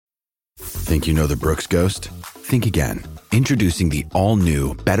Think you know the Brooks Ghost? Think again. Introducing the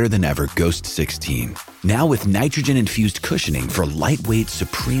all-new, better-than-ever Ghost 16. Now with nitrogen-infused cushioning for lightweight,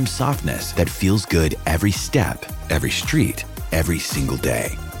 supreme softness that feels good every step, every street, every single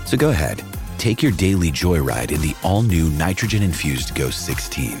day. So go ahead, take your daily joyride in the all-new nitrogen-infused Ghost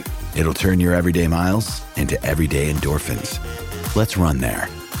 16. It'll turn your everyday miles into everyday endorphins. Let's run there.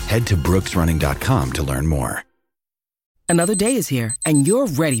 Head to brooksrunning.com to learn more. Another day is here, and you're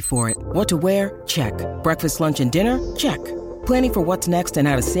ready for it. What to wear? Check. Breakfast, lunch, and dinner? Check. Planning for what's next and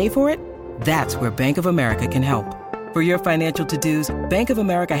how to save for it? That's where Bank of America can help. For your financial to-dos, Bank of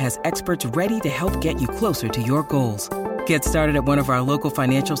America has experts ready to help get you closer to your goals. Get started at one of our local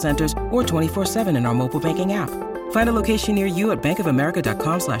financial centers or 24/7 in our mobile banking app. Find a location near you at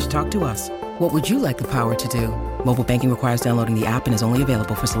bankofamerica.com/talktous. What would you like the power to do? Mobile banking requires downloading the app and is only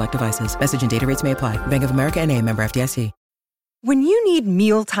available for select devices. Message and data rates may apply. Bank of America N.A., member FDIC. When you need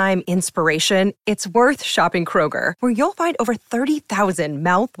mealtime inspiration, it's worth shopping Kroger, where you'll find over 30,000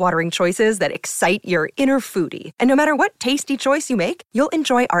 mouth-watering choices that excite your inner foodie. And no matter what tasty choice you make, you'll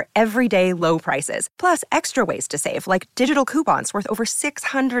enjoy our everyday low prices, plus extra ways to save, like digital coupons worth over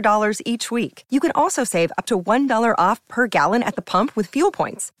 $600 each week. You can also save up to $1 off per gallon at the pump with fuel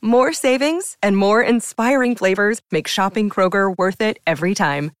points. More savings and more inspiring flavors make shopping Kroger worth it every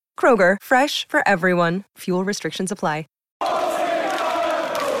time. Kroger, fresh for everyone. Fuel restrictions apply.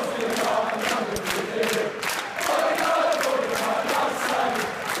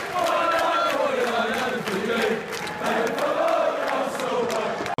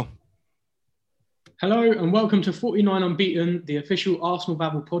 Hello and welcome to 49 Unbeaten, the official Arsenal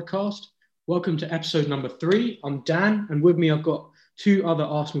Babble podcast. Welcome to episode number 3. I'm Dan, and with me I've got two other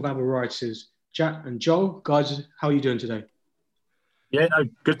Arsenal Babble writers, Jack and Joel. Guys, how are you doing today? Yeah, no,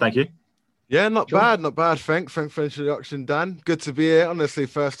 good, thank you. Yeah, not bad. Thanks for the introduction, Dan. Good to be here. Honestly,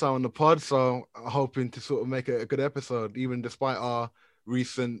 first time on the pod, so hoping to sort of make it a good episode, even despite our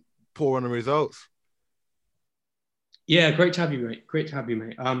recent poor run of results. Yeah, great to have you, mate.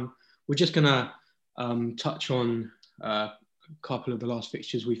 We're just gonna touch on a couple of the last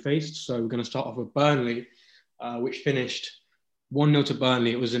fixtures we faced. So we're going to start off with Burnley, which finished 1-0 to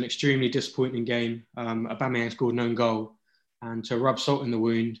Burnley. It was an extremely disappointing game. Aubameyang scored an own goal. And to rub salt in the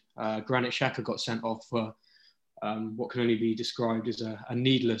wound, Granit Xhaka got sent off for what can only be described as a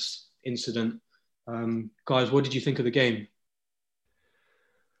needless incident. Guys, what did you think of the game?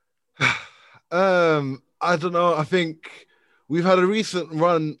 I don't know. I think we've had a recent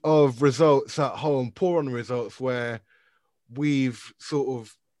run of results at home, poor run of results, where we've sort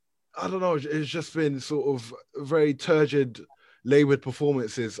of, I don't know, it's just been sort of very turgid, laboured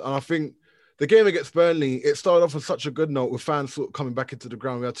performances. And I think the game against Burnley, it started off on such a good note with fans sort of coming back into the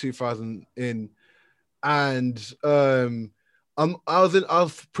ground. We had 2,000 in. And I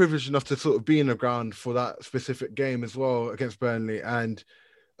was privileged enough to sort of be in the ground for that specific game as well against Burnley. And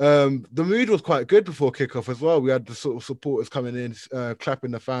the mood was quite good before kickoff as well. We had the sort of supporters coming in,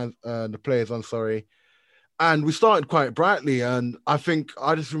 clapping the fans, the players, I'm sorry. And we started quite brightly. And I think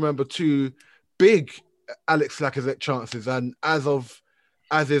I just remember two big Alex Lacazette chances. And as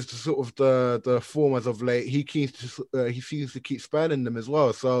is the sort of the form as of late, he seems to keep spanning them as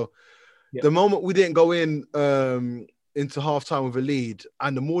well. So the moment we didn't go in into halftime with a lead,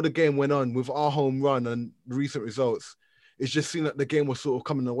 and the more the game went on with our home run and the recent results, it just seemed like the game was sort of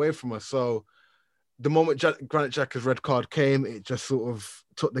coming away from us. So the moment Granit Xhaka's red card came, it just sort of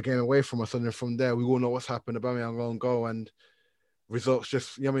took the game away from us. And then from there, we all know what's happened. Aubameyang own goal and results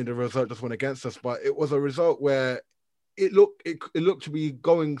just, the result just went against us. But it was a result where it looked to be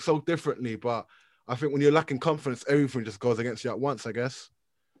going so differently. But I think when you're lacking confidence, everything just goes against you at once, I guess.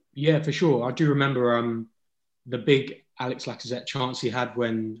 Yeah, for sure. I do remember the big Alex Lacazette chance he had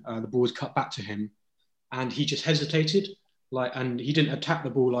when the ball was cut back to him, and he just hesitated. And he didn't attack the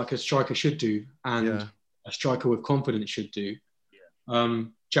ball like a striker should do, and a striker with confidence should do. Yeah.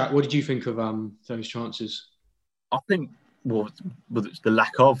 Jack, what did you think of those chances? I think it's the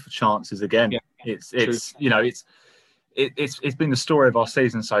lack of chances again. Yeah. It's been the story of our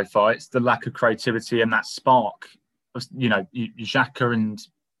season so far. It's the lack of creativity and that spark. Xhaka and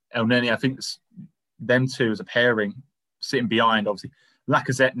El Neni, I think them two as a pairing, sitting behind, obviously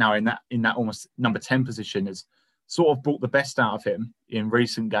Lacazette now in that almost number 10 position has sort of brought the best out of him in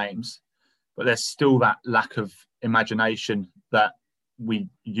recent games, but there's still that lack of imagination that we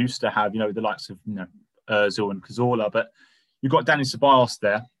used to have, the likes of Ozil and Cazorla. But you've got Dani Ceballos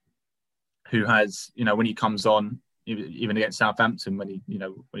there, who has, when he comes on, even against Southampton, when he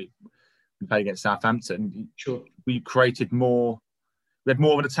played against Southampton, sure, we created more. We had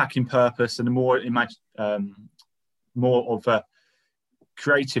more of an attacking purpose and more of a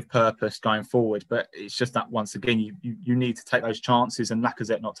creative purpose going forward. But it's just that once again, you need to take those chances, and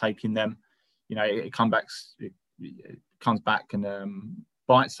Lacazette not taking them, it comes back and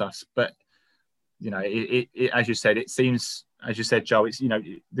bites us. But it as you said, it seems, as you said, Joe, it's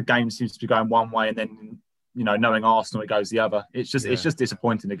the game seems to be going one way, and then knowing Arsenal, it goes the other. It's just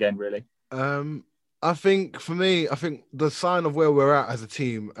disappointing again, really. I think for me, the sign of where we're at as a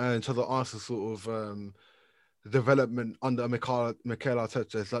team and to the Arsenal sort of development under Mikel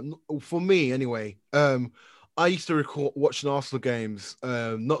Arteta is like, for me anyway. I used to record watching Arsenal games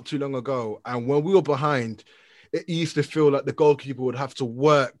not too long ago, and when we were behind, it used to feel like the goalkeeper would have to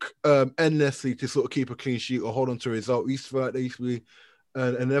work endlessly to sort of keep a clean sheet or hold on to a result. It used to feel like there used to be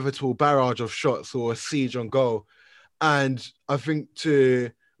an inevitable barrage of shots or a siege on goal. And I think to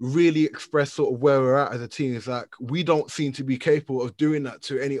really express sort of where we're at as a team is like, we don't seem to be capable of doing that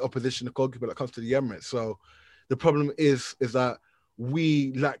to any opposition goalkeeper that comes to the Emirates. So the problem is that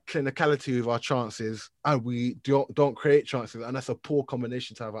we lack clinicality with our chances, and we don't create chances. And that's a poor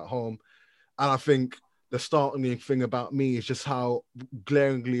combination to have at home. And I think the startling thing about me is just how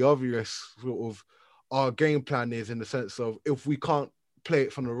glaringly obvious sort of our game plan is, in the sense of, if we can't play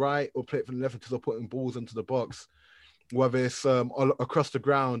it from the right or play it from the left until they're putting balls into the box, whether it's across the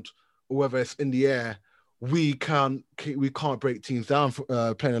ground or whether it's in the air, we can't break teams down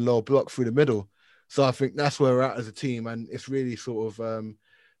playing a low block through the middle. So I think that's where we're at as a team, and it's really sort of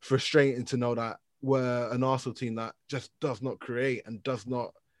frustrating to know that we're an Arsenal team that just does not create and does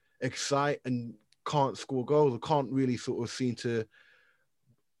not excite and can't score goals, or can't really sort of seem to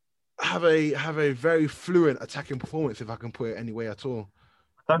have a very fluent attacking performance, if I can put it any way at all.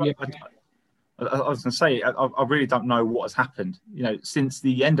 I was going to say, I really don't know what has happened. Since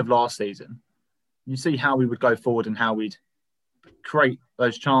the end of last season, you see how we would go forward and how we'd create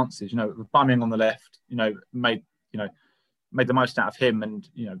those chances. Bumming on the left, made the most out of him and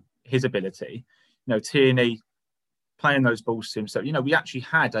his ability. Tierney playing those balls to himself. We actually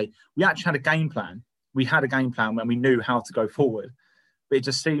had a game plan. We had a game plan when we knew how to go forward. But it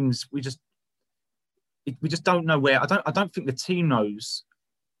just seems we just don't know where. I don't think the team knows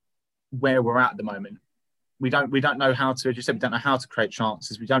where we're at the moment. We don't know how to, as you said, we don't know how to create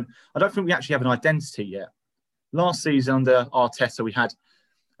chances. I don't think we actually have an identity yet. Last season under Arteta, we had,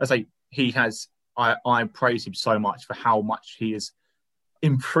 I praise him so much for how much he has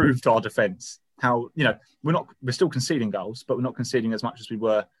improved our defence. How, we're still conceding goals, but we're not conceding as much as we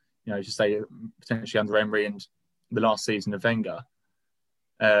were, potentially under Emery and the last season of Wenger.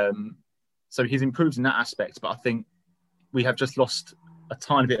 So he's improved in that aspect, but I think we have just lost a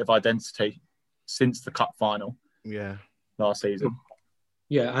tiny bit of identity since the cup final. Yeah, last season.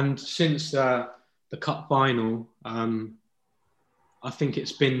 Yeah, and since the cup final, I think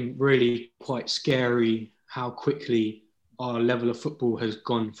it's been really quite scary how quickly our level of football has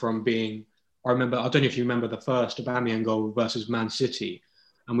gone from being. I don't know if you remember the first Aubameyang goal versus Man City,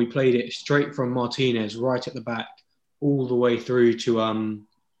 and we played it straight from Martinez right at the back, all the way through to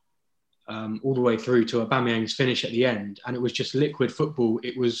Aubameyang's finish at the end, and it was just liquid football.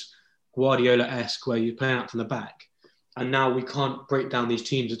 It was Guardiola-esque, where you're playing out from the back, and now we can't break down these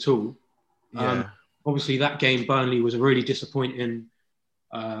teams at all. Yeah. Obviously, that game, Burnley, was a really disappointing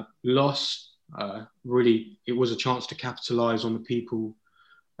loss. Really, it was a chance to capitalise on the people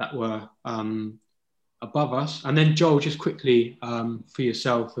that were above us. And then, Joel, just quickly for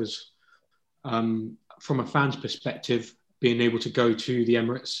yourself, as from a fan's perspective, being able to go to the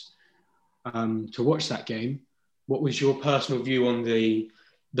Emirates to watch that game, what was your personal view on the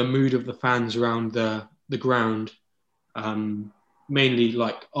mood of the fans around the ground? Mainly,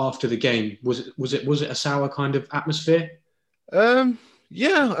 like after the game, was it a sour kind of atmosphere?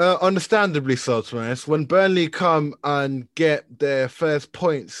 Understandably so, to be honest. When Burnley come and get their first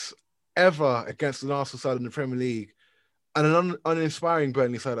points ever against an Arsenal side in the Premier League, and an uninspiring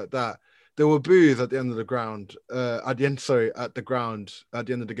Burnley side like that, there were boos at the end of the ground. At the end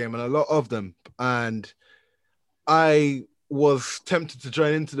of the game, and a lot of them. And I was tempted to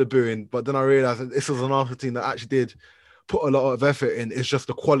join into the booing, but then I realised that this was an Arsenal team that actually did put a lot of effort in. It's just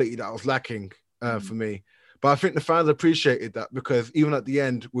the quality that was lacking for me. But I think the fans appreciated that, because even at the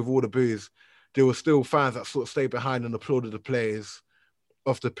end, with all the boos, there were still fans that sort of stayed behind and applauded the players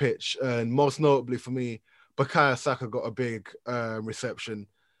off the pitch. And most notably for me, Bukayo Saka got a big reception.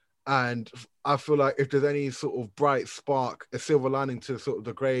 And I feel like if there's any sort of bright spark, a silver lining to sort of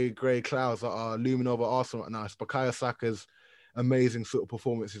the grey clouds that are looming over Arsenal right now, it's Bukayo Saka's amazing sort of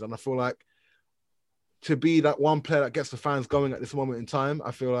performances. And I feel like to be that one player that gets the fans going at this moment in time, I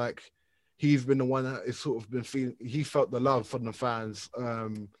feel like he's been the one that is sort of been feeling, he felt the love from the fans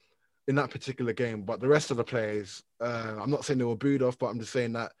in in that particular game, but the rest of the players, I'm not saying they were booed off, but I'm just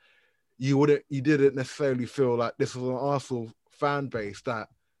saying that you didn't necessarily feel like this was an Arsenal fan base that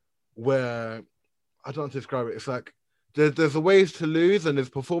where, I don't know how to describe it. It's like there's ways to lose, and there's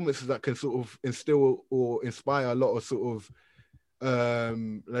performances that can sort of instill or inspire a lot of sort of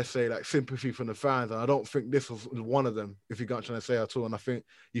let's say like sympathy from the fans, and I don't think this was one of them, if you got trying to say at all. And I think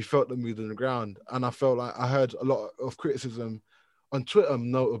you felt them moving the ground, and I felt like I heard a lot of criticism on Twitter,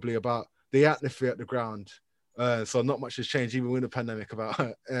 notably about the atmosphere at the ground. So not much has changed even with the pandemic about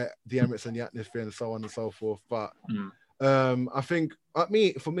the Emirates and the atmosphere and so on and so forth. But I think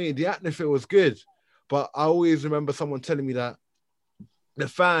for me, the atmosphere was good, but I always remember someone telling me that the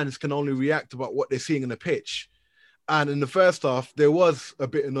fans can only react about what they're seeing in the pitch. And in the first half, there was a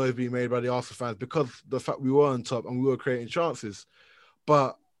bit of noise being made by the Arsenal fans because the fact we were on top and we were creating chances.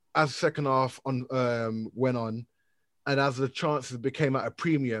 But as the second half went on, and as the chances became at a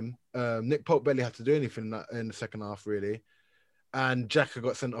premium, Nick Pope barely had to do anything in the second half, really. And Xhaka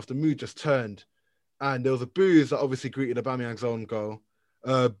got sent off. The mood just turned. And there was a booze that obviously greeted Aubameyang's own goal.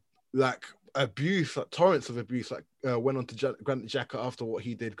 Like abuse, like torrents of abuse, like went on to Granit Xhaka after what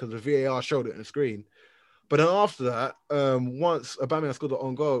he did because the VAR showed it on the screen. But then after that, once Aubameyang scored the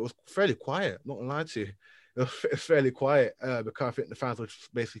own goal, it was fairly quiet, not gonna lie to you. It was fairly quiet because I think the fans were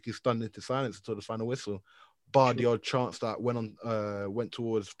basically stunned into silence until the final whistle, bar the odd chance that went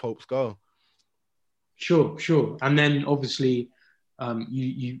towards Pope's goal. Sure. And then obviously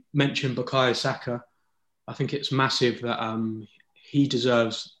you mentioned Bukayo Saka. I think it's massive that he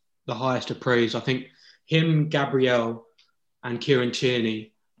deserves the highest of praise. I think him, Gabriel, and Kieran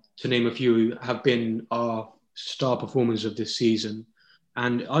Tierney, to name a few, have been our star performers of this season.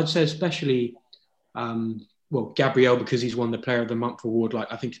 And I'd say especially, Gabriel, because he's won the Player of the Month award,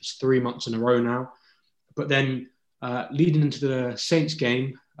 like I think it's 3 months in a row now. But then leading into the Saints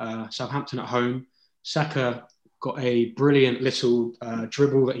game, Southampton at home, Saka got a brilliant little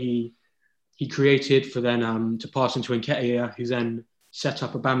dribble that he created for then to pass into Nketiah, who then set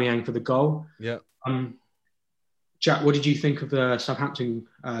up Aubameyang for the goal. Yeah. Jack, what did you think of the Southampton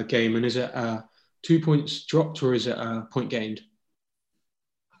game? And is it 2 points dropped or is it a point gained?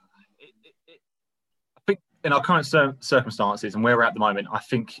 I think in our current circumstances and where we're at the moment, I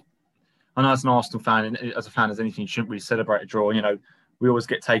know as an Arsenal fan and as a fan as anything, you shouldn't really celebrate a draw. You know, we always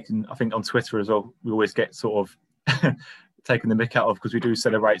get taken, I think on Twitter as well, we always get sort of taken the mick out of because we do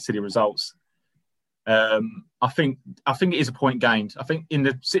celebrate silly results. I think it is a point gained. I think in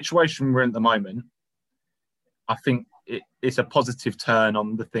the situation we're in at the moment, I think it's a positive turn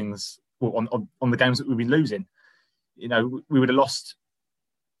on the things, on the games that we've been losing. You know, we would have lost,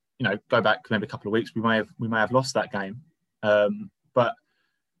 you know, go back maybe a couple of weeks, we may have lost that game. But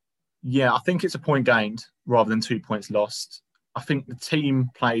yeah, I think it's a point gained rather than 2 points lost. I think the team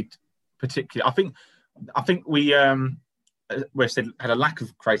played particularly. I think we had a lack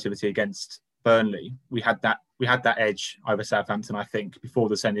of creativity against Burnley. We had that edge over Southampton, I think, before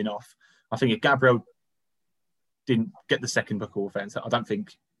the sending off. I think if Gabriel didn't get the second Booker offence, I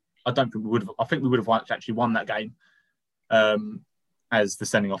think we would have. I think we would have actually won that game. As the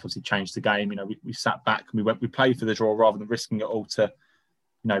sending off obviously changed the game. You know, we sat back and we played for the draw rather than risking it all to,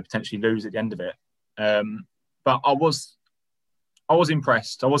 you know, potentially lose at the end of it. But I was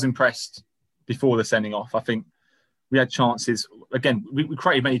impressed. I was impressed before the sending off. I think we had chances. Again, we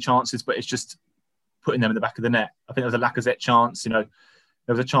created many chances, but it's just putting them in the back of the net. I think there was a Lacazette chance. You know,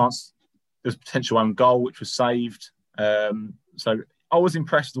 there was a chance. There was a potential own goal, which was saved. So I was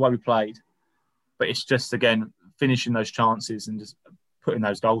impressed with the way we played. But it's just, again, finishing those chances and just putting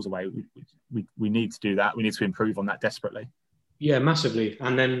those goals away. We need to do that. We need to improve on that desperately. Yeah, massively.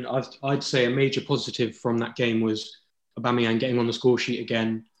 And then I'd say a major positive from that game was Aubameyang getting on the score sheet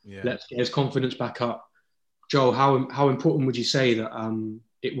again. Yeah. Let's get his confidence back up. Joel, how important would you say that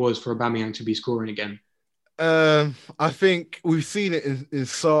it was for Aubameyang to be scoring again? I think we've seen it in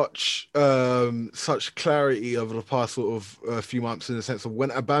such clarity over the past sort of few months, in the sense of when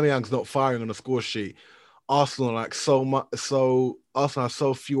Aubameyang's not firing on the score sheet, Arsenal Arsenal have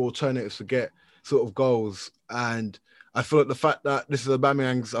so few alternatives to get sort of goals. And I feel like the fact that this is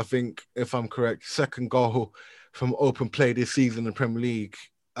Aubameyang's, I think, if I'm correct, second goal from open play this season in the Premier League,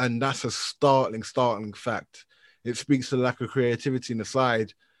 and that's a startling fact. It speaks to the lack of creativity in the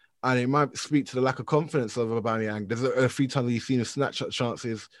side, and it might speak to the lack of confidence of Aubameyang. There's a few times where you've seen him snatch at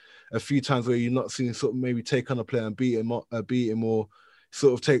chances, a few times where you're not seeing sort of maybe take on a player and beat him or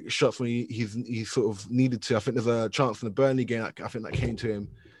sort of take shots when he's sort of needed to. I think there's a chance in the Burnley game, I think that came to him,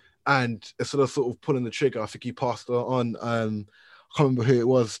 and instead of sort of pulling the trigger, I think he passed it on. I can't remember who it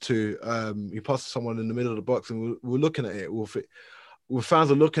was to. He passed to someone in the middle of the box, and we're looking at it.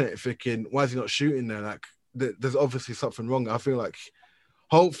 fans are looking at it thinking, why is he not shooting there? Like, there's obviously something wrong. I feel like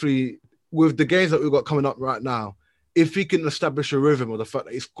hopefully with the games that we've got coming up right now, if he can establish a rhythm of the fact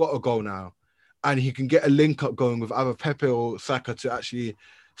that he's got a goal now and he can get a link up going with either Pepe or Saka to actually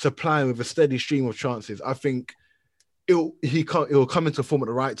supply him with a steady stream of chances, I think it'll come into form at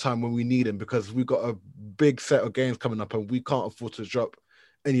the right time when we need him, because we've got a big set of games coming up and we can't afford to drop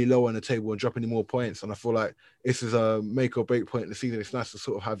any lower on the table and drop any more points. And I feel like this is a make or break point in the season. It's nice to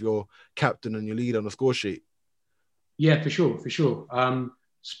sort of have your captain and your leader on the score sheet. Yeah, for sure.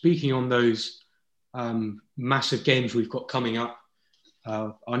 Speaking on those massive games we've got coming up,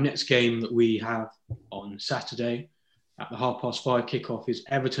 our next game that we have on Saturday at the 5:30 kickoff is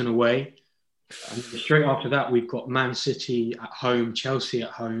Everton away. And straight after that, we've got Man City at home, Chelsea at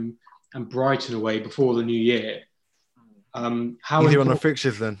home, and Brighton away before the new year. How easier on the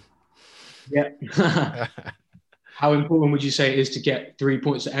fixtures then? Yeah. How important would you say it is to get 3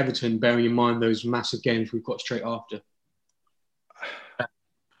 points at Everton, bearing in mind those massive games we've got straight after?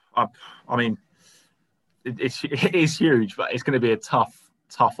 I mean, it is huge, but it's going to be a tough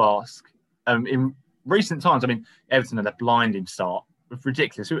ask. In recent times, I mean, Everton had a blinding start. It's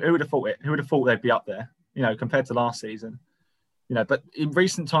ridiculous. Who would have thought it? Who would have thought they'd be up there? Compared to last season. But in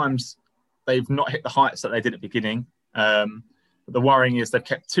recent times, they've not hit the heights that they did at the beginning. But the worrying is they've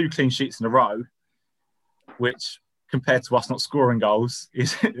kept 2 clean sheets in a row, which compared to us not scoring goals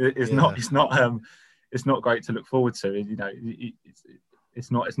is not great to look forward to.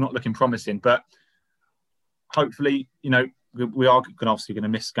 It's not looking promising. But hopefully, we are obviously going to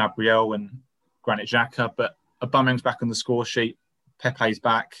miss Gabriel and Granit Xhaka, but Aubameyang's back on the score sheet. Pepe's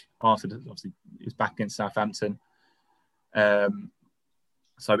back obviously he's back against Southampton.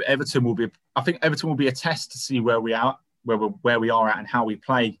 So Everton will be a test to see where we are at and how we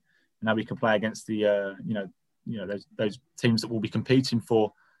play, and how we can play against the those teams that will be competing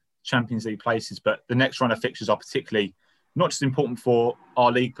for Champions League places. But the next run of fixtures are particularly not just important for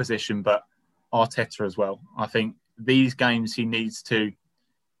our league position, but Arteta as well. I think these games he needs to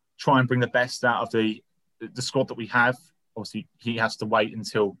try and bring the best out of the squad that we have. Obviously, he has to wait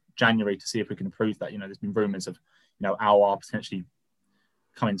until January to see if we can improve that. There's been rumours of, Aouar potentially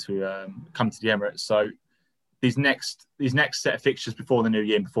coming to the Emirates. So these next set of fixtures before the new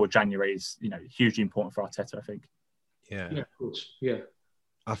year and before January is, hugely important for Arteta, I think. Yeah, of course. Yeah.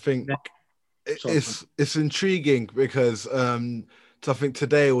 I think it's intriguing because I think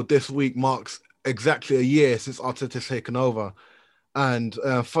today or this week marks exactly a year since Arteta's taken over. And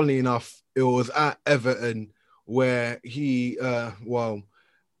funnily enough, it was at Everton where he,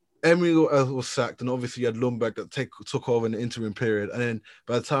 Emery was sacked, and obviously you had Lundberg that took over in the interim period. And then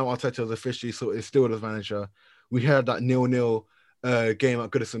by the time Arteta was officially sort of still as manager, we had that 0-0 game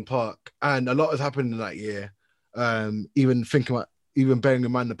at Goodison Park. And a lot has happened in that year, even bearing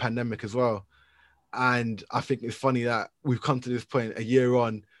in mind the pandemic as well. And I think it's funny that we've come to this point a year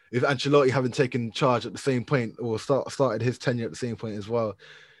on, with Ancelotti having taken charge at the same point, or started his tenure at the same point as well.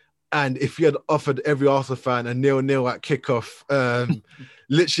 And if you had offered every Arsenal fan a 0-0 at kickoff,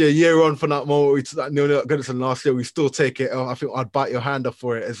 literally a year on from that moment, we took that 0-0 at Goodison last year, we still take it. I think I'd bite your hand off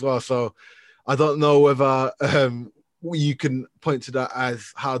for it as well. So I don't know whether you can point to that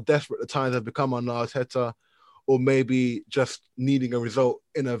as how desperate the times have become under Arteta, or maybe just needing a result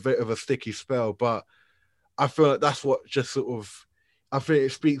in a bit of a sticky spell. But I feel like that's what just sort of, I think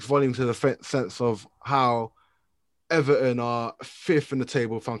it speaks volumes to the sense of how Everton are 5th in the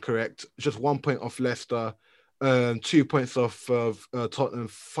table, if I'm correct, just 1 point off Leicester, 2 points off of Tottenham,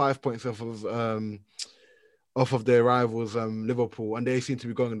 5 points off of their rivals, Liverpool, and they seem to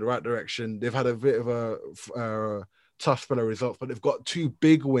be going in the right direction. They've had a bit of a tough spell of results, but they've got 2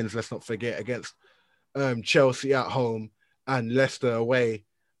 big wins, let's not forget, against Chelsea at home and Leicester away.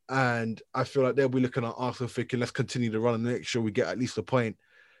 And I feel like they'll be looking at Arsenal thinking, let's continue to run and make sure we get at least a point.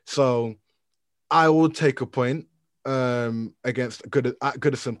 So I will take a point against at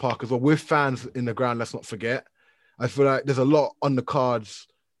Goodison Park as well, with fans in the ground, let's not forget. I feel like there's a lot on the cards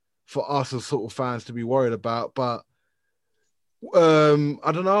for Arsenal sort of fans to be worried about, but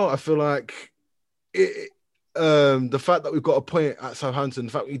I don't know. I feel like the fact that we've got a point at Southampton,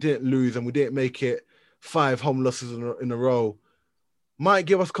 the fact we didn't lose and we didn't make it 5 home losses in a row might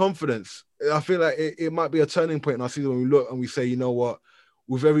give us confidence. I feel like it might be a turning point in our season when we look and we say, you know what,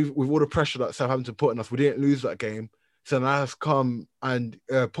 with all the pressure that Southampton put on us, we didn't lose that game. So now let's come and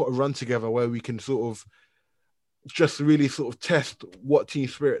put a run together where we can sort of just really sort of test what team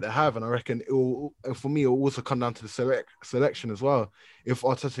spirit they have. And I reckon for me, it will also come down to the selection as well. If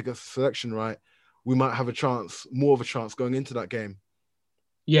Arteta gets the selection right, we might have more of a chance going into that game.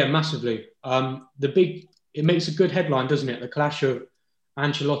 Yeah, massively. It makes a good headline, doesn't it? The clash of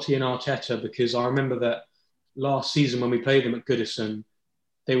Ancelotti and Arteta, because I remember that last season when we played them at Goodison,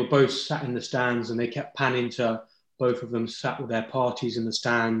 they were both sat in the stands and they kept panning to both of them sat with their parties in the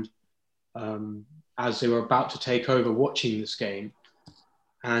stand as they were about to take over watching this game.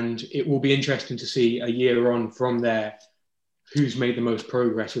 And it will be interesting to see a year on from there who's made the most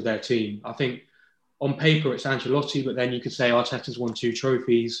progress with their team. I think on paper it's Ancelotti, but then you could say Arteta's won 2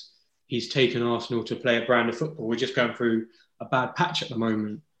 trophies. He's taken Arsenal to play a brand of football. We're just going through a bad patch at the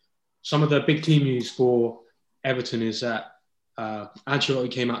moment. Some of the big team news for Everton is that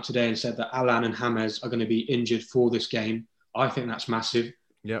Ancelotti came out today and said that Alan and James are going to be injured for this game. I think that's massive.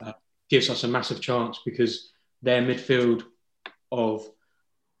 Yeah, gives us a massive chance because their midfield of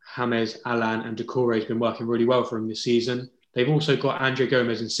James, Alan and Doucouré has been working really well for him this season. They've also got Andre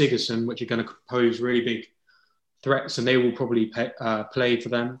Gomez and Sigurdsson, which are going to pose really big threats, and they will probably play for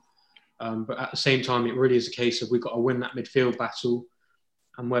them. But at the same time, it really is a case of we've got to win that midfield battle.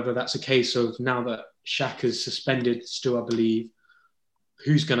 And whether that's a case of now that Xhaka's suspended still, I believe,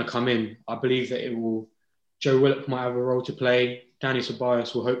 who's going to come in? I believe that it will. Joe Willock might have a role to play. Danny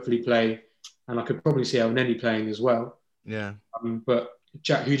Ceballos will hopefully play. And I could probably see Elneny playing as well. yeah. But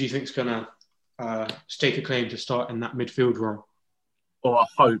Jack, who do you think is going to stake a claim to start in that midfield role? Or I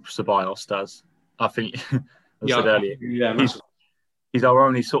hope Ceballos does. I think, as I said earlier, he's our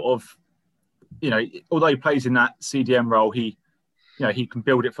only sort of, although he plays in that CDM role, he can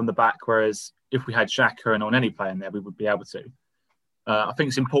build it from the back. Whereas if we had Xhaka and Elneny playing there, we would be able to. I think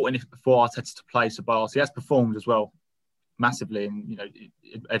it's important for Arteta to play Ceballos. He has performed as well massively and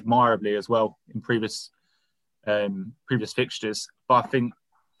admirably as well in previous fixtures. But I think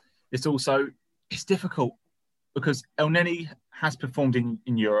it's difficult because Elneny has performed in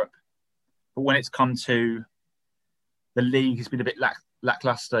Europe, but when it's come to the league, he's been a bit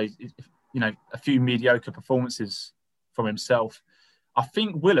lackluster. A few mediocre performances from himself. I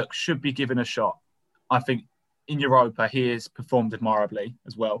think Willock should be given a shot. I think in Europa he has performed admirably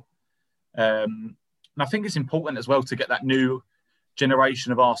as well. And I think it's important as well to get that new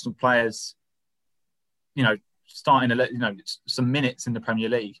generation of Arsenal players, starting some minutes in the Premier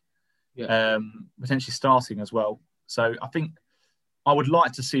League, potentially starting as well. So I think I would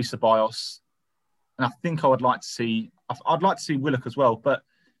like to see Ceballos, and I think I'd like to see Willock as well. But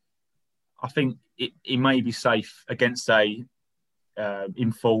I think it may be safe against a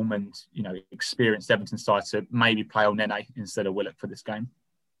informed and experienced Everton side to maybe play Elneny instead of Willock for this game.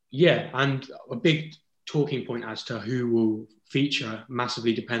 Yeah, and a big talking point as to who will feature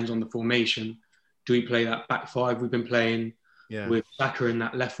massively depends on the formation. Do we play that back five we've been playing with Xhaka in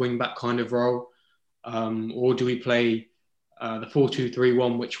that left wing back kind of role? Or do we play the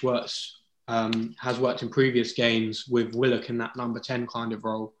 4-2-3-1, which has worked in previous games with Willock in that number 10 kind of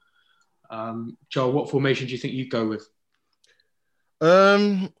role? Joel, what formation do you think you'd go with?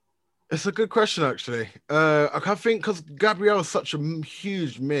 It's a good question, actually. I can't think because Gabriel is such a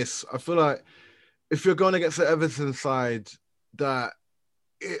huge miss. I feel like if you're going against the Everton side that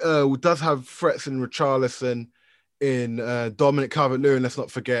does have threats in Richarlison, in Dominic Calvert-Lewin, let's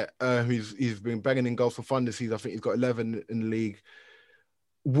not forget, he's been banging in goals for fun this season. I think he's got 11 in the league.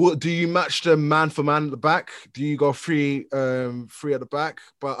 Do you match them man for man at the back? Do you go three at the back?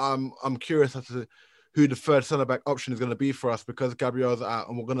 But I'm curious as to who the third centre-back option is going to be for us because Gabriel's out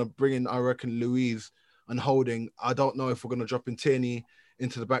and we're going to bring in, I reckon, Luiz and Holding. I don't know if we're going to drop in Tierney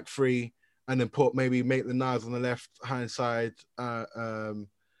into the back three and then put maybe Maitland-Niles on the left-hand side or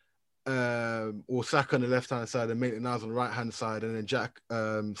Saka on the left-hand side and Maitland-Niles on the right-hand side and then Jack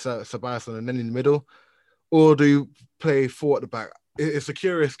Ceballos and then in the middle. Or do you play 4 at the back? It's a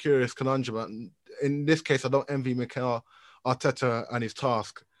curious conundrum. In this case, I don't envy Mikel Arteta and his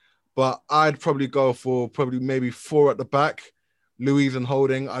task. But I'd probably go for maybe 4 at the back, Luiz and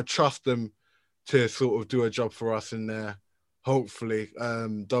Holding. I trust them to sort of do a job for us in there, hopefully.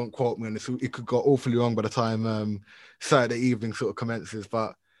 Don't quote me on this. It could go awfully wrong by the time Saturday evening sort of commences.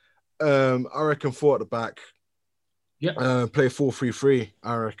 But I reckon 4 at the back. Yeah. Play 4-3-3,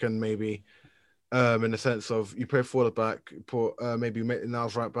 I reckon, maybe. In the sense of you play 4 at the back, put maybe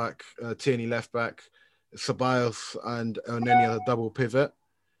Maitland-Niles right back, Tierney left back, Ceballos and Elneny as a double pivot.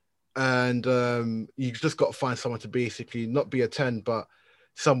 And you just got to find someone to basically not be a 10, but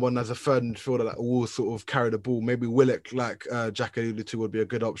someone as a third midfielder that will sort of carry the ball. Maybe Willock, like Jack alluded to, would be a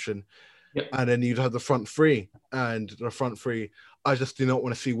good option. Yep. And then you'd have the front three. And the front three, I just do not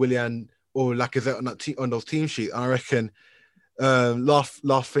want to see Willian or Lacazette on those team sheets. I reckon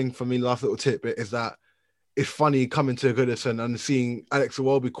last thing for me, last little tidbit is that it's funny coming to Goodison and seeing Alex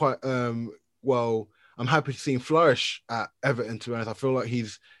Iwobi quite I'm happy to see him flourish at Everton, to be honest. I feel like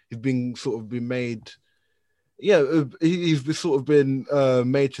he's been made he's sort of been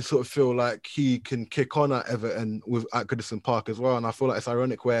made to sort of feel like he can kick on at Everton at Goodison Park as well. And I feel like it's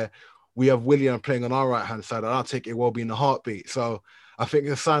ironic where we have Willian playing on our right-hand side, and I'll take Iwobi in a heartbeat. So I think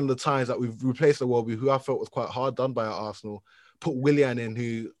it's a sign of the times that we've replaced Iwobi, who I felt was quite hard done by at Arsenal, put Willian in,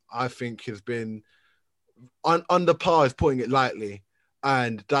 who I think has been under par, is putting it lightly.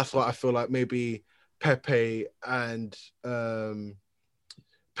 And that's why I feel like maybe Pepe, Aubameyang,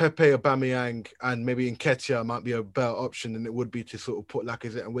 and maybe Nketiah might be a better option than it would be to sort of put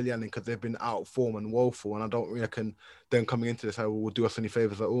Lacazette and Willian in, because they've been out of form and woeful. And I don't reckon them coming into this will do us any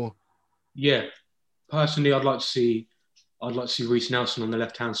favours at all. Yeah, personally, I'd like to see Reece Nelson on the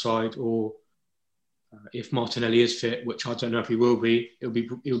left-hand side, or if Martinelli is fit, which I don't know if he will be, it would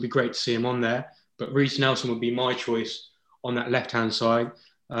be great to see him on there. But Reece Nelson would be my choice on that left-hand side.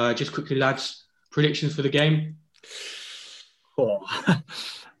 Just quickly, lads, predictions for the game? Oh,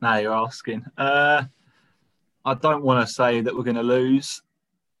 now you're asking. I don't want to say that we're going to lose,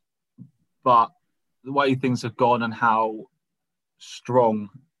 but the way things have gone and how strong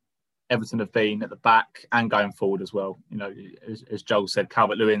Everton have been at the back and going forward as well. You know, as Joel said,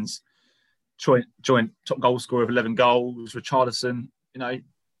 Calvert-Lewin's joint top goal scorer of 11 goals. Richarlison, you know,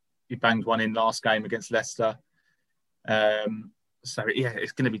 he banged one in last game against Leicester. So, yeah,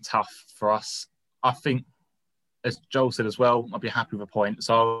 it's going to be tough for us. I think, as Joel said as well, I'll be happy with a point.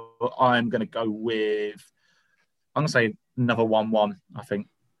 So I'm going to go with, I'm going to say another 1-1, I think.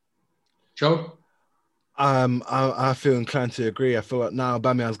 Joel? I feel inclined to agree. I feel like now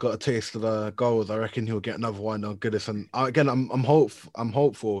Aubameyang's got a taste of the goals. I reckon he'll get another one on Goodison. Again, I'm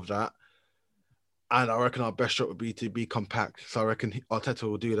hopeful of that. And I reckon our best shot would be to be compact. So I reckon Arteta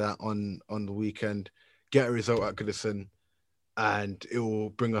will do that on the weekend, get a result at Goodison, and it will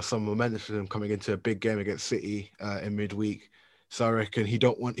bring us some momentum coming into a big game against City in midweek. So I reckon he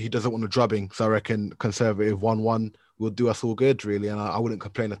doesn't want a drubbing. So I reckon conservative 1-1 will do us all good, really, and I wouldn't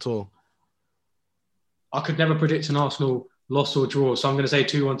complain at all. I could never predict an Arsenal loss or draw, so I'm going to say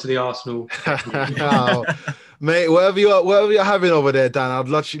 2-1 to the Arsenal. Oh, mate, whatever you're having over there, Dan, I'd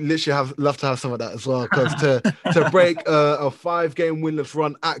love to have some of that as well. Because to break a 5-game winless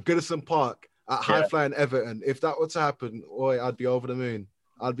run at Goodison Park at high-flying Everton, if that were to happen, I'd be over the moon.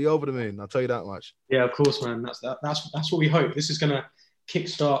 I'll tell you that much. Yeah, of course, man. That's what we hope. This is going to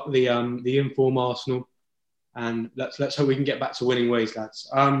kickstart the inform Arsenal, and let's hope we can get back to winning ways, lads.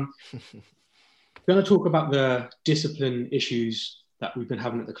 We're going to talk about the discipline issues that we've been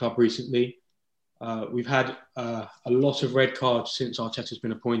having at the club recently. We've had a lot of red cards since Arteta's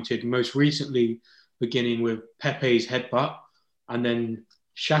been appointed, most recently beginning with Pepe's headbutt, and then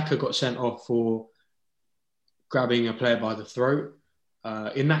Xhaka got sent off for grabbing a player by the throat.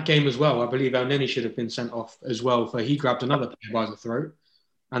 In that game as well, I believe Elneny should have been sent off as well, for he grabbed another player by the throat.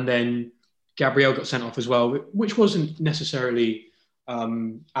 And then Gabriel got sent off as well, which wasn't necessarily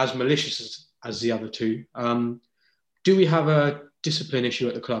as malicious as the other two. Do we have a discipline issue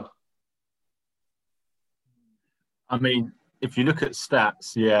at the club? I mean, if you look at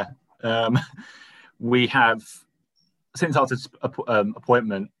stats, yeah. We have, since our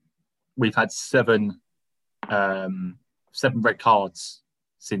appointment, we've had seven red cards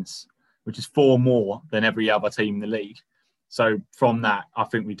since, which is 4 more than every other team in the league. So from that, I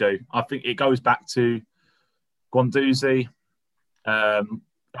think we do. I think it goes back to Guendouzi.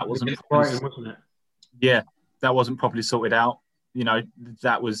 That wasn't Yeah, that wasn't properly sorted out. You know,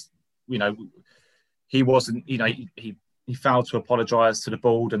 that was, you know, he wasn't, you know, he failed to apologise to the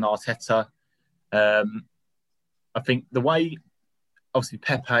board and Arteta. I think the way, obviously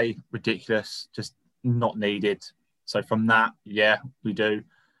Pepe, ridiculous, just not needed. So from that, yeah, we do.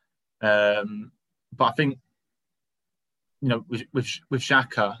 But I think, you know, with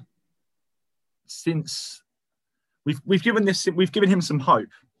Xhaka, since we've given him some hope,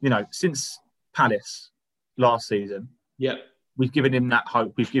 you know, since Palace last season. Yeah, we've given him that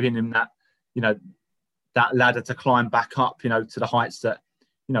hope. We've given him that, you know, that ladder to climb back up, you know, to the heights that,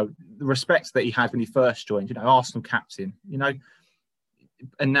 you know, the respect that he had when he first joined, you know, Arsenal captain, you know,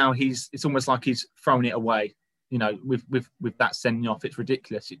 and now it's almost like he's thrown it away, you know, with that sending off. It's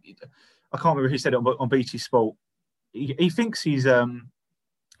ridiculous. I can't remember who said it on BT Sport. He thinks he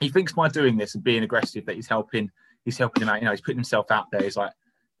thinks by doing this and being aggressive that he's helping him out. You know, he's putting himself out there. He's like,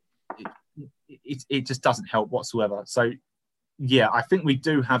 it just doesn't help whatsoever. So, yeah, I think we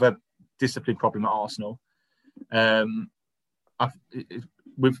do have a discipline problem at Arsenal.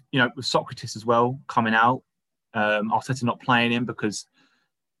 With Socrates as well coming out, Arteta not playing him because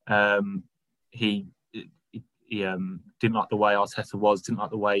he didn't like the way Arteta was, didn't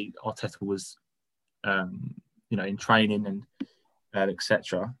like the way Arteta was, in training and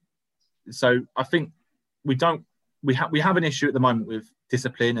etc. So I think we have an issue at the moment with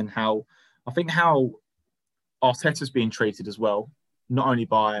discipline and how Arteta's being treated as well, not only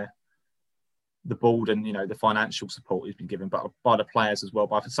by the board and the financial support he's been given, but by the players as well,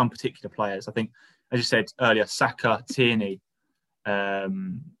 by some particular players. I think, as you said earlier, Saka, Tierney,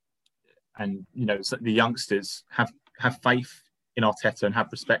 and the youngsters have faith in Arteta and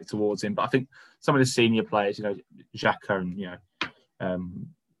have respect towards him. But I think some of the senior players, Xhaka and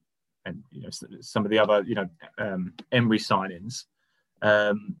some of the other Emery signings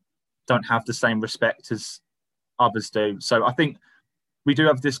don't have the same respect as others do. So I think we do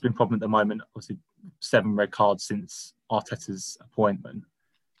have a discipline problem at the moment. Obviously, 7 red cards since Arteta's appointment.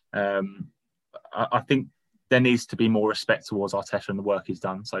 I think there needs to be more respect towards Arteta and the work he's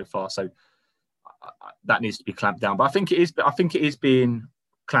done so far. So that needs to be clamped down. But I think it is being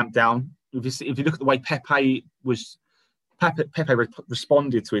clamped down. If you look at the way Pepe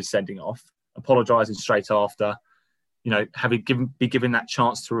responded to his sending off, apologising straight after, having be given that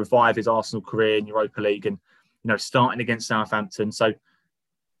chance to revive his Arsenal career in Europa League and starting against Southampton. So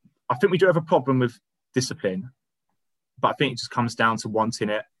I think we do have a problem with discipline, but I think it just comes down to wanting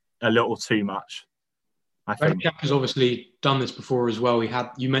it a little too much. I think Jack has obviously done this before as well.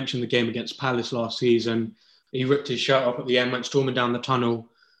 You mentioned the game against Palace last season. He ripped his shirt off at the end, went storming down the tunnel.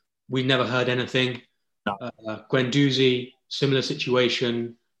 We never heard anything. No. Guendouzi, similar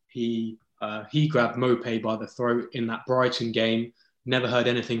situation. He grabbed Mopé by the throat in that Brighton game. Never heard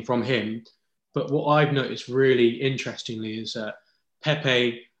anything from him. But what I've noticed really interestingly is that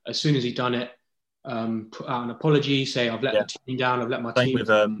Pepe, as soon as he done it, put out an apology, say, I've let the team down, I've let my team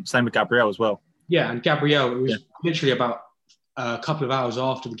down. Same with Gabriel as well. Yeah, and Gabriel, it was literally about a couple of hours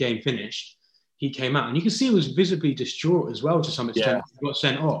after the game finished, he came out. And you can see he was visibly distraught as well to some extent. He got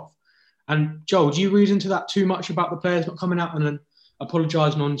sent off. And Joel, do you read into that too much about the players not coming out and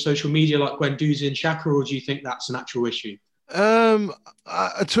apologising on social media like Guendouzi and Xhaka, or do you think that's an actual issue? To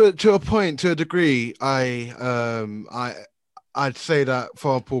a point, to a degree, I'd say that,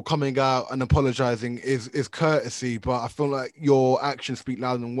 for example, coming out and apologising is courtesy, but I feel like your actions speak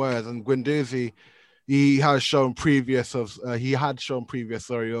louder than words. And Guendouzi, he had shown previous of sort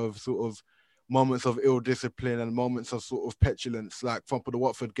of moments of ill discipline and moments of sort of petulance, like from the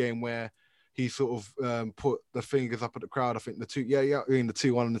Watford game where he sort of put the fingers up at the crowd. I think the 2-1 and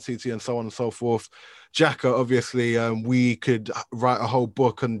the 2-2 and so on and so forth. Xhaka, obviously, we could write a whole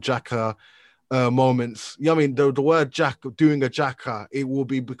book on Xhaka moments. I mean, the word Xhaka, doing a Xhaka, it will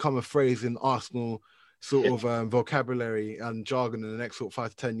become a phrase in Arsenal sort of vocabulary and jargon in the next sort of 5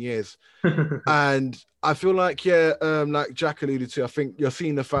 to 10 years. And I feel like, like Jack alluded to, I think you're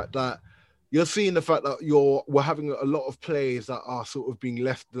seeing the fact that we're having a lot of players that are sort of being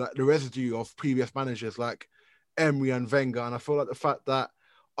left, like the residue of previous managers like Emery and Wenger. And I feel like the fact that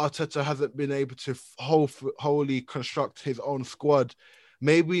Arteta hasn't been able to wholly construct his own squad,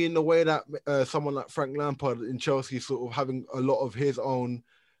 maybe in the way that someone like Frank Lampard in Chelsea sort of having a lot of his own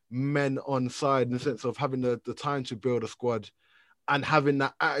men on side, in the sense of having the time to build a squad and having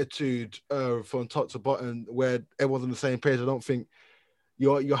that attitude from top to bottom where everyone's on the same page. I don't think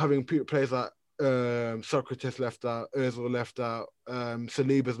you're having players like Socrates left out, Ozil left out,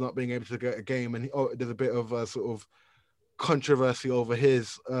 Saliba's not being able to get a game, and there's a bit of a sort of controversy over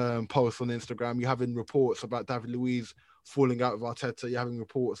his post on Instagram. You're having reports about David Luiz falling out with Arteta. You're having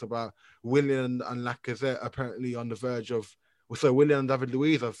reports about Willian and Lacazette apparently on the verge of. So Willian and David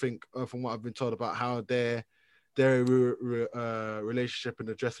Luiz, I think, from what I've been told about how their relationship in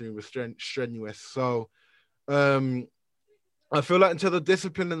the dressing room was strenuous. So I feel like until the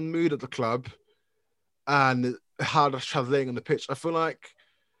discipline and mood of the club and how that's translating on the pitch, I feel like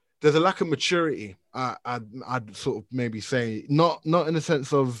there's a lack of maturity. I'd sort of maybe say not in the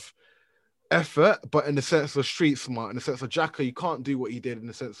sense of effort, but in the sense of street smart, in the sense of Xhaka, you can't do what he did in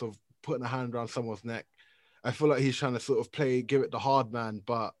the sense of putting a hand around someone's neck. I feel like he's trying to sort of give it the hard man,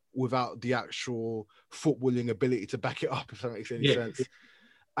 but without the actual footballing ability to back it up, if that makes any sense. Yeah.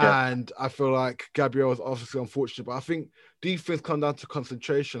 And I feel like Gabriel is obviously unfortunate, but I think these things come down to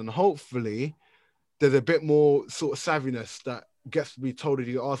concentration, and hopefully there's a bit more sort of savviness that gets to be told to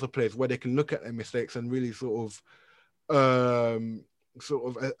the Arsenal players, where they can look at their mistakes and really sort of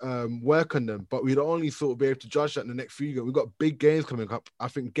work on them. But we'd only sort of be able to judge that in the next few games. We've got big games coming up. I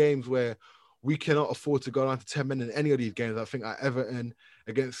think games where we cannot afford to go down to 10 men in any of these games. I think at Everton,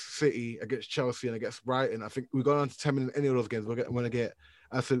 against City, against Chelsea, and against Brighton, I think we go down to 10 men in any of those games, we're going to get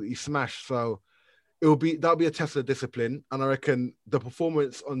absolutely smashed. So that'll be a test of discipline. And I reckon the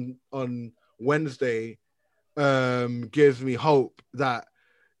performance on Wednesday gives me hope that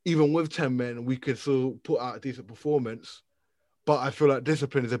even with 10 men, we could still put out a decent performance. But I feel like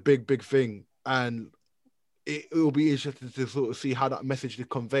discipline is a big, big thing. And it will be interesting to sort of see how that message is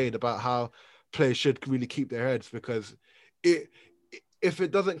conveyed about how players should really keep their heads, because it if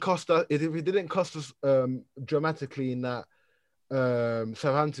it doesn't cost us, if it didn't cost us dramatically in that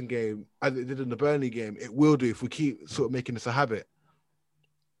Southampton game as it did in the Burnley game, it will do if we keep sort of making this a habit.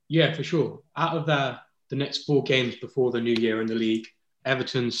 Yeah, for sure. Out of the next 4 games before the new year in the league,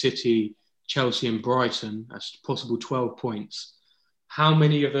 Everton, City, Chelsea and Brighton, that's possible 12 points. How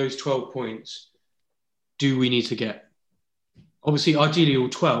many of those 12 points do we need to get? Obviously, ideally all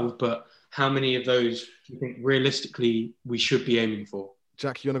 12, but how many of those do you think realistically we should be aiming for?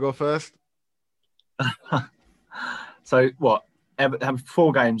 Jack, you want to go first? So what? Have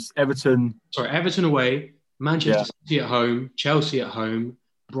 4 games. Everton away, Manchester City at home, Chelsea at home,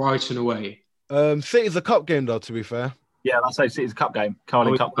 Brighton away. City's a cup game though, to be fair. Yeah, I'll say City's a cup game.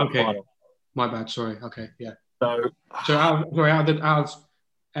 Carling Cup final. My bad, sorry. Okay, yeah. So out of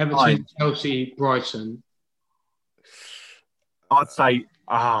Everton, Chelsea, Brighton, I'd say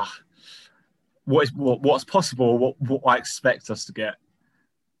what's possible, what I expect us to get.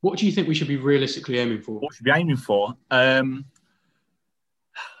 What do you think we should be realistically aiming for? What should we be aiming for?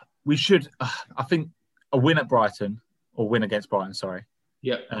 We should, I think, a win at Brighton, or win against Brighton, sorry.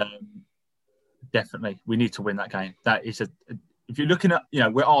 Yeah. Definitely. We need to win that game. That is if you're looking at,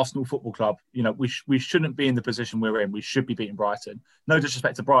 we're Arsenal Football Club, we shouldn't be in the position we're in. We should be beating Brighton. No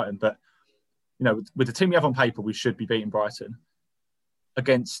disrespect to Brighton, but, with the team we have on paper, we should be beating Brighton.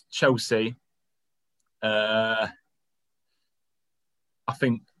 Against Chelsea, I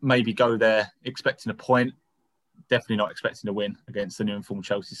think maybe go there expecting a point. Definitely not expecting a win against the new informed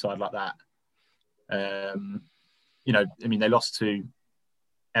Chelsea side like that. They lost to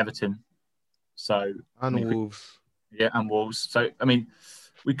Everton. So Wolves. And Wolves. So,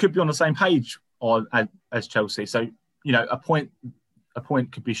 we could be on the same page as Chelsea. So, a point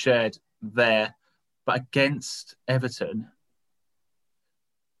could be shared there. But against Everton,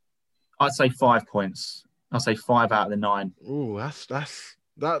 I'd say 5 points. I'd say 5 out of the 9. Ooh,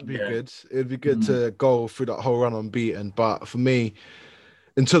 that'd be good. It'd be good to go through that whole run unbeaten. But for me,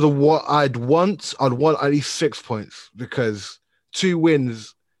 in terms of what I'd want at least 6 points, because 2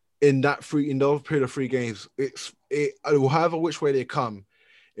 wins in those period of 3 games, however which way they come,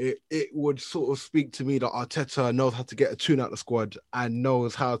 it would sort of speak to me that Arteta knows how to get a tune out the squad and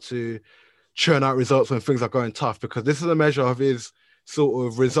knows how to churn out results when things are going tough, because this is a measure of his sort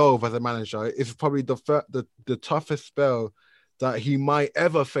of resolve as a manager. It's probably the toughest spell that he might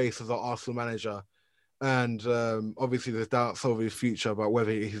ever face as an Arsenal manager. And obviously there's doubts over his future, but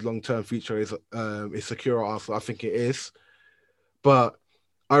whether his long-term future is secure at Arsenal, I think it is. But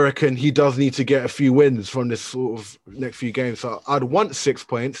I reckon he does need to get a few wins from this sort of next few games. So I'd want 6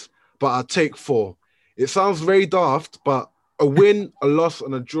 points, but I'd take 4. It sounds very daft, but a win, a loss,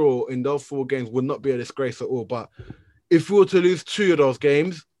 and a draw in those 4 games would not be a disgrace at all. But if we were to lose 2 of those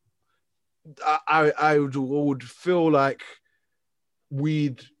games, I would feel like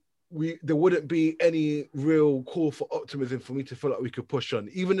there wouldn't be any real call for optimism for me to feel like we could push on.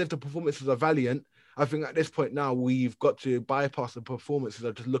 Even if the performances are valiant, I think at this point now we've got to bypass the performances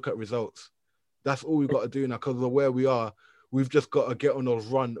and just look at results. That's all we've got to do now, because of where we are. We've just got to get on those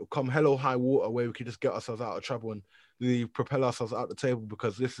run, come hell or high water, where we can just get ourselves out of trouble and really propel ourselves out the table,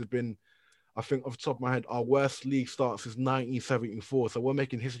 because this has been, I think off the top of my head, our worst league start since 1974. So we're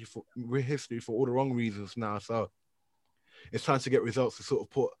making history for all the wrong reasons now. So it's time to get results to sort of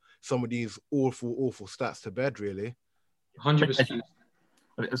put some of these awful stats to bed, really. 100%.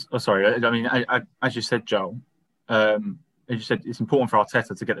 Sorry, as you said, Joel, as you said, it's important for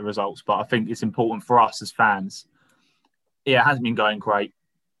Arteta to get the results, but I think it's important for us as fans. Yeah, it hasn't been going great.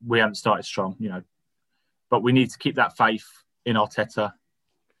 We haven't started strong, but we need to keep that faith in Arteta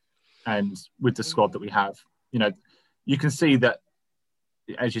and with the squad that we have. You can see that,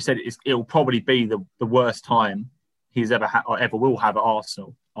 as you said, it'll probably be the worst time he's ever had or ever will have at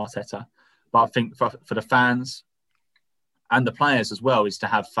Arsenal, Arteta. But I think for the fans and the players as well is to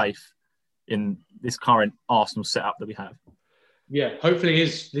have faith in this current Arsenal setup that we have. Yeah, hopefully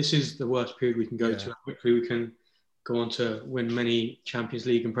this is the worst period we can go to. Hopefully we can go on to win many Champions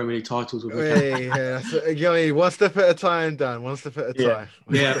League and Premier League titles. One step at a time, Dan. One step at a time.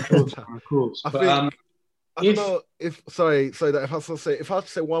 Yeah, of course. I don't know if I have to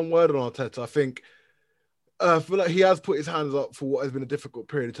say one word on Arteta, I feel like he has put his hands up for what has been a difficult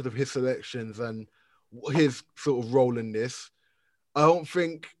period in terms of his selections and his sort of role in this. I don't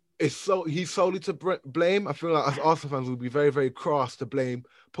think he's solely to blame. I feel like as Arsenal fans, we'll be very, very crass to blame,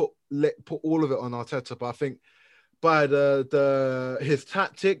 put all of it on Arteta. But I think by his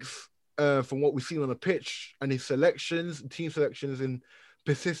tactics, from what we've seen on the pitch, and his team selections, in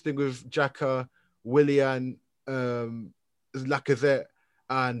persisting with Xhaka, Willian, Lacazette,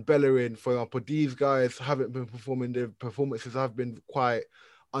 and Bellerin, for example, these guys haven't been performing. Their performances have been quite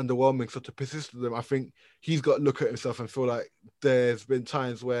underwhelming. So to persist with them, I think he's got to look at himself and feel like there's been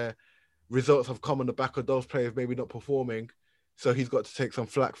times where results have come on the back of those players maybe not performing. So he's got to take some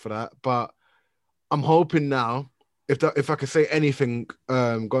flack for that. But I'm hoping now, if I could say anything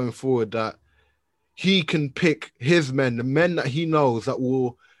going forward, that he can pick his men, the men that he knows that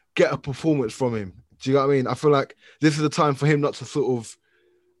will get a performance from him. Do you know what I mean? I feel like this is the time for him not to sort of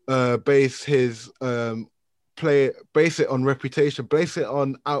base his base it on reputation, base it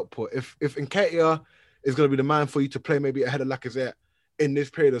on output. If Nketiah is going to be the man for you to play maybe ahead of Lacazette in this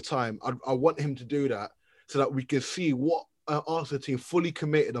period of time, I want him to do that so that we can see what an Arsenal team fully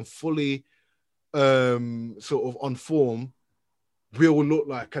committed and fully sort of on form will look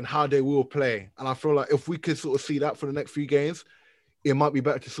like and how they will play. And I feel like if we could sort of see that for the next few games, it might be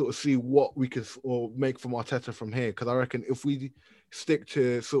better to sort of see what we could or make from Arteta from here. Because I reckon if we stick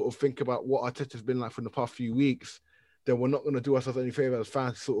to sort of think about what Arteta's been like for the past few weeks, then we're not going to do ourselves any favour as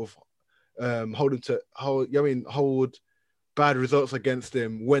fans, sort of hold bad results against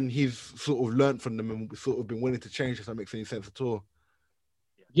him when he's sort of learned from them and sort of been willing to change, if that makes any sense at all.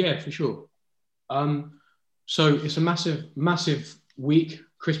 Yeah, for sure. So it's a massive week,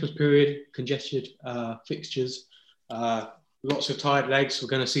 Christmas period, congested fixtures, lots of tired legs. We're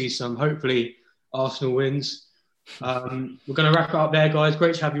going to see some, hopefully, Arsenal wins. We're going to wrap it up there, guys.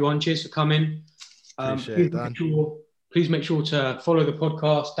 Great to have you on. Cheers for coming. Please make sure to follow the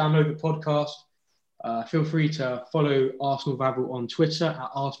podcast, download the podcast. Feel free to follow Arsenal Babble on Twitter at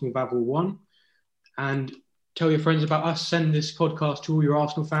Arsenal Babble1, and tell your friends about us. Send this podcast to all your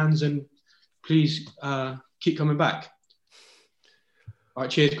Arsenal fans, and please keep coming back. All right,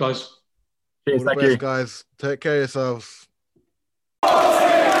 cheers, guys. Cheers, thank you, guys. Take care of yourselves.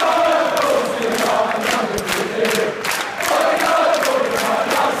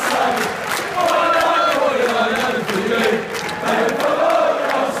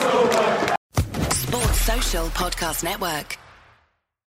 Sports Social Podcast Network.